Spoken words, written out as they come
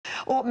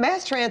Well,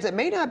 mass transit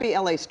may not be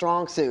LA's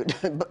strong suit,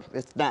 but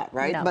it's not,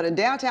 right? No. But in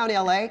downtown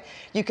LA,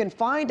 you can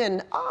find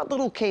an odd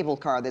little cable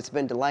car that's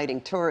been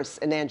delighting tourists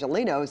and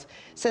Angelinos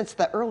since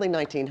the early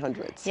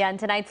 1900s. Yeah, and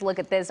tonight's Look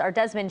at This, our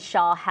Desmond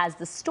Shaw has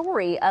the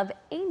story of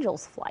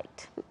Angel's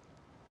Flight.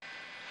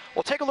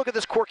 Well, take a look at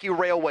this quirky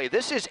railway.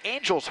 This is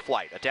Angel's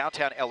Flight, a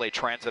downtown LA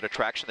transit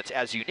attraction that's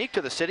as unique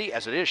to the city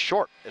as it is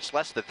short. It's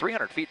less than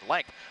 300 feet in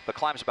length, but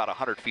climbs about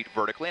 100 feet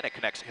vertically, and it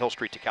connects Hill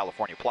Street to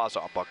California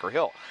Plaza on Bunker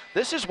Hill.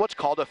 This is what's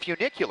called a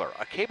funicular,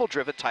 a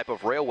cable-driven type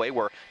of railway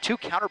where two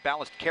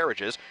counterbalanced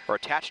carriages are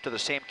attached to the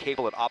same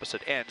cable at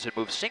opposite ends and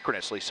move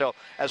synchronously. So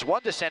as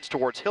one descends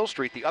towards Hill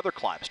Street, the other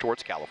climbs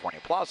towards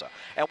California Plaza.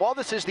 And while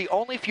this is the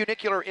only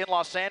funicular in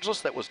Los Angeles,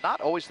 that was not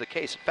always the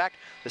case. In fact,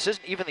 this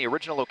isn't even the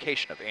original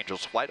location of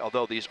Angel's Flight,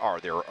 although these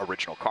are their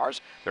original cars.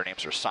 Their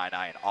names are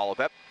Sinai and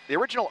Olivet. The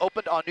original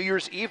opened on New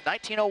Year's Eve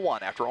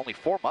 1901 after only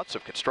 4 months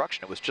of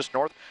construction. It was just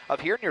north of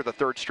here near the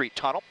 3rd Street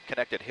Tunnel,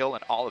 connected Hill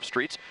and Olive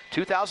Streets.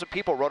 2,000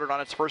 people rode it on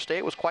its first day.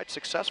 It was quite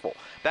successful.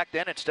 Back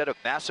then, instead of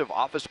massive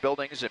office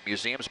buildings and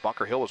museums,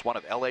 Bunker Hill was one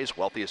of LA's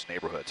wealthiest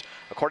neighborhoods.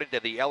 According to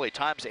the LA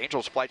Times,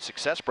 Angel's Flight's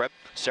success bred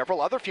several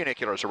other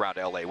funiculars around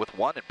LA, with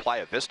one in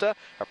Playa Vista,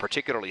 a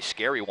particularly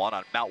scary one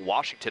on Mount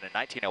Washington in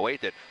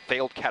 1908 that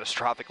failed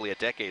catastrophically a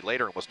decade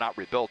later and was not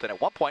rebuilt. And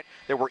at one point,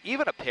 there were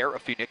even a pair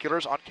of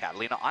funiculars on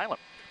Catalina Island.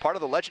 Part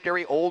of the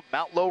legendary old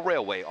Mount Lowe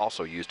Railway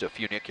also used a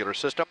funicular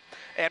system.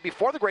 And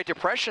before the Great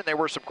Depression, there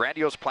were some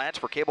grandiose plans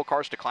for cable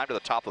cars to climb to the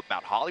top of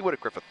Mount Hollywood at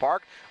Griffith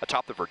Park,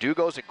 atop the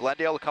Verdugos in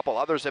Glendale. A couple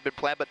others have been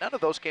planned, but none of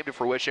those came to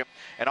fruition.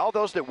 And all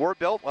those that were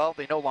built, well,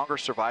 they no longer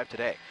survive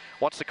today.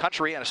 Once the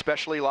country, and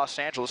especially Los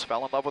Angeles,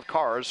 fell in love with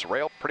cars,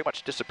 rail pretty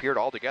much disappeared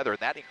altogether, and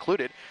that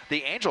included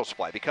the Angel's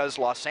Flight, because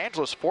Los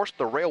Angeles forced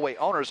the railway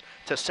owners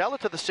to sell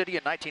it to the city in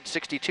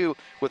 1962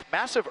 with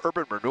massive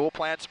urban renewal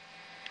plans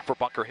for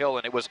Bunker Hill,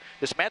 and it was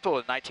dismantled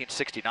in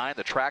 1969.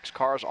 The tracks,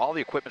 cars, all the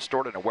equipment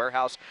stored in a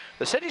warehouse.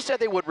 The city said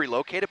they would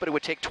relocate it, but it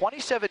would take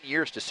 27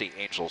 years to see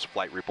Angel's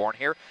Flight reborn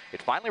here.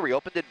 It finally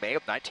reopened in May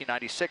of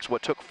 1996.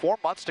 What took 4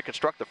 months to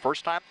construct the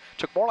first time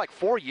took more like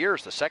 4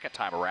 years the second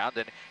time around,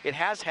 and it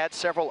has had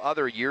several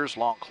other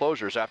years-long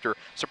closures after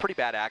some pretty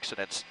bad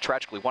accidents.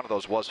 Tragically, one of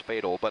those was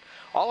fatal, but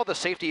all of the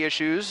safety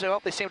issues,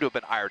 well, they seem to have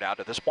been ironed out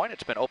at this point.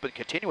 It's been open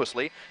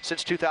continuously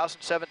since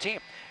 2017.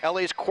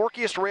 LA's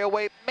quirkiest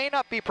railway may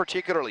not be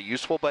particularly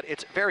useful, but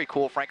it's very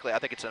cool. Frankly, I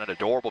think it's an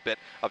adorable bit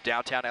of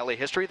downtown LA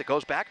history that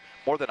goes back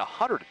more than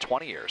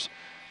 120 years.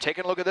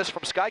 Taking a look at this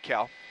from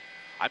SkyCal,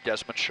 I'm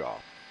Desmond Shaw.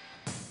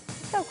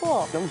 So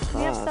cool.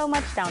 We have so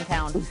much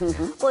downtown.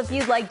 Well, if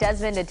you'd like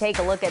Desmond to take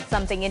a look at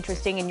something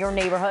interesting in your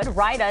neighborhood,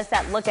 write us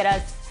at look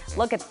at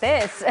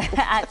this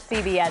at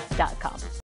cbs.com.